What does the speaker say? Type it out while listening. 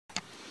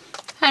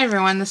Hi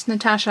everyone, this is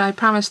Natasha. I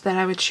promised that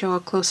I would show a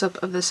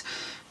close-up of this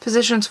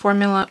Physicians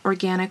Formula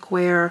Organic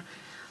Wear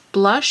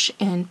blush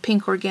in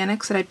pink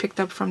organics that I picked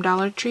up from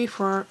Dollar Tree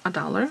for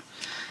 $1.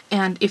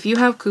 And if you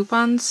have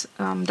coupons,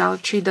 Dollar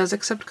Tree does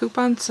accept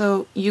coupons,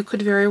 so you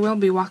could very well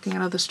be walking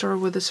out of the store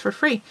with this for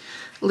free,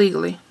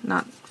 legally,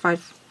 not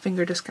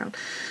five-finger discount.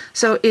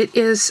 So it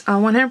is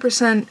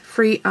 100%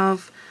 free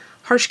of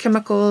harsh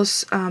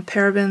chemicals,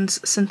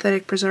 parabens,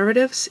 synthetic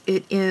preservatives.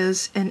 It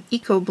is an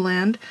eco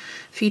blend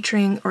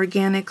featuring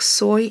organic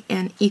soy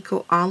and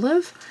eco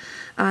olive.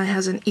 It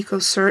has an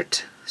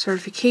EcoCert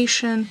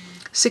certification,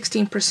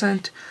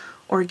 16%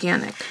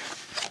 organic.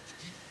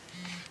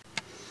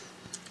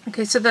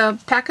 Okay, so the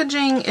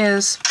packaging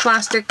is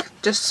plastic,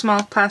 just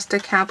small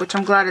plastic cap, which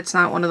I'm glad it's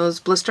not one of those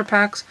blister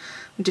packs.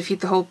 Would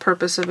defeat the whole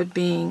purpose of it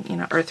being, you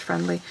know, earth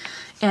friendly.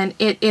 And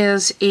it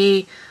is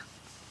a,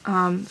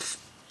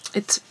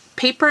 it's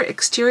paper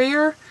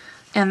exterior,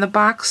 and the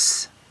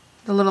box,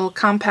 the little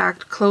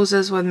compact,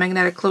 closes with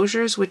magnetic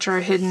closures, which are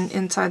hidden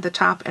inside the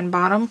top and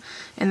bottom.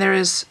 And there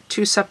is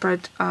two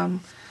separate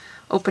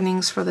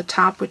openings for the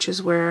top, which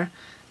is where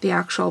the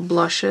actual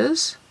blush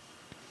is.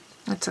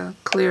 It's a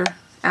clear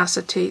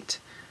acetate.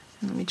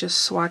 Let me just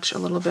swatch a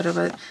little bit of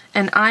it.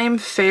 And I am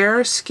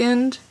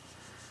fair-skinned.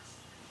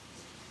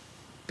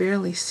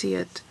 Barely see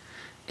it.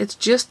 It's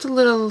just a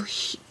little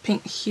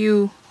pink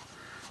hue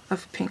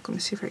of pink. Let me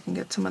see if I can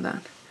get some of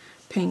that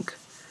pink.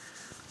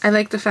 I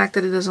like the fact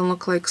that it doesn't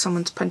look like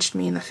someone's punched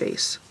me in the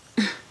face.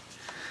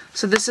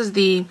 So this is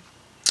the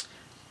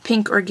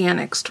Pink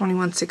Organics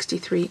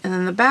 2163, and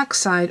then the back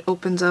side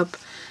opens up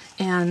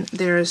and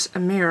there's a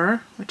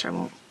mirror, which I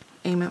won't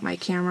aim at my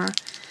camera,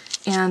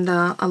 and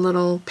a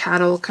little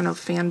paddle kind of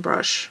fan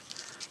brush,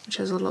 which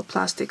has a little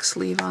plastic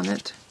sleeve on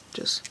it.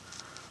 Just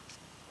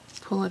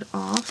pull it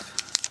off,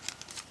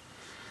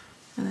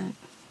 and then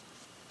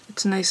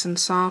it's nice and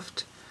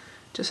soft,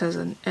 just has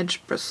an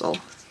edge bristle.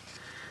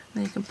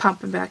 Then you can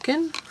pop it back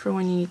in for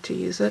when you need to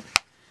use it,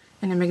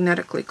 and it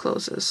magnetically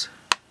closes.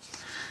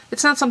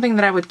 It's not something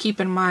that I would keep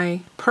in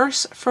my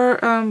purse for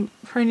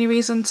any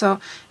reason, so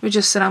it would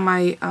just sit on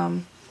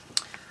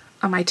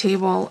my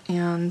table,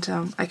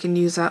 and I can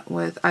use that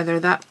with either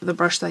the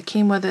brush that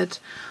came with it,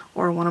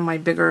 or one of my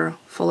bigger,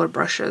 fuller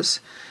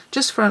brushes,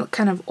 just for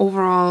kind of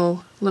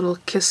overall little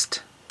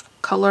kissed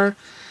color.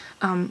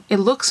 It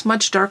looks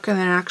much darker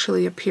than it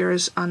actually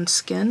appears on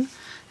skin,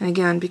 and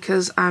again,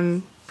 because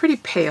I'm pretty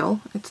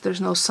pale,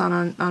 there's no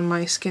sun on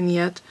my skin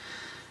yet,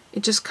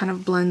 it just kind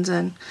of blends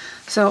in.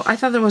 So I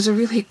thought that was a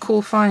really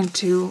cool find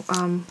to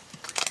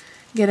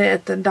get it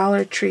at the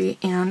Dollar Tree,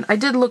 and I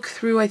did look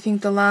through, I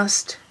think, the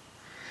last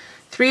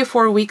 3 or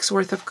 4 weeks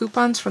worth of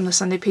coupons from the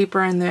Sunday paper,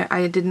 and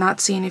I did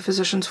not see any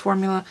Physicians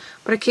Formula,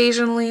 but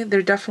occasionally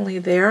they're definitely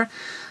there.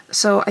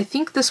 So I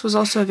think this was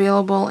also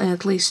available in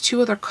at least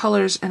 2 other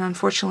colors, and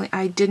unfortunately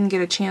I didn't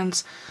get a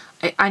chance.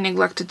 I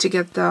neglected to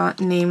get the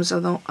names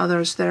of the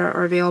others that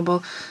are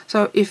available.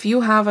 So if you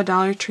have a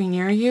Dollar Tree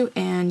near you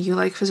and you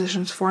like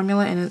Physicians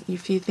Formula, and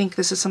if you think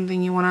this is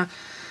something you want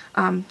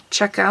to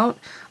check out,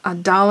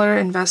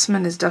 $1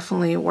 investment is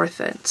definitely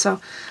worth it.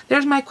 So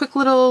there's my quick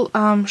little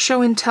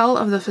show and tell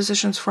of the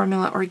Physicians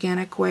Formula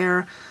Organic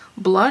Wear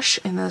blush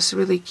in this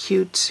really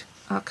cute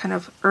kind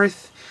of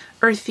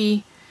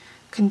earthy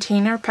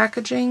container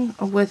packaging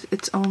with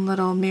its own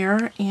little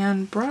mirror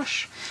and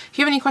brush. If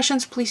you have any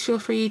questions, please feel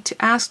free to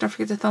ask. Don't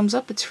forget to thumbs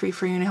up. It's free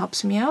for you and it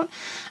helps me out.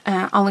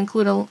 I'll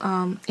include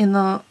in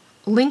the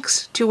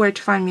links to where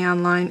to find me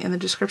online in the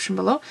description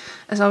below.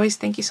 As always,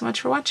 thank you so much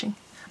for watching.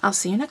 I'll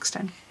see you next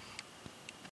time.